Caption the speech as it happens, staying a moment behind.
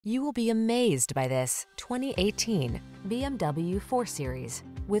You will be amazed by this 2018 BMW 4 Series.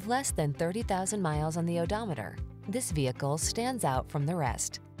 With less than 30,000 miles on the odometer, this vehicle stands out from the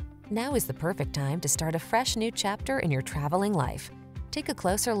rest. Now is the perfect time to start a fresh new chapter in your traveling life. Take a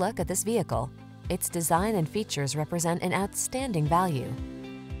closer look at this vehicle. Its design and features represent an outstanding value.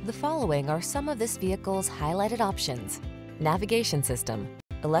 The following are some of this vehicle's highlighted options: navigation system,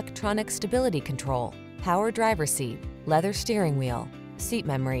 electronic stability control, power driver's seat, leather steering wheel, seat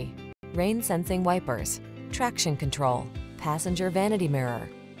memory, rain sensing wipers, traction control, passenger vanity mirror,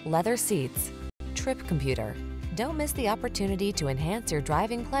 leather seats, trip computer. Don't miss the opportunity to enhance your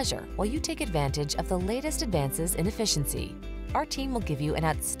driving pleasure while you take advantage of the latest advances in efficiency. Our team will give you an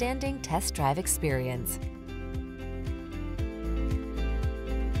outstanding test drive experience.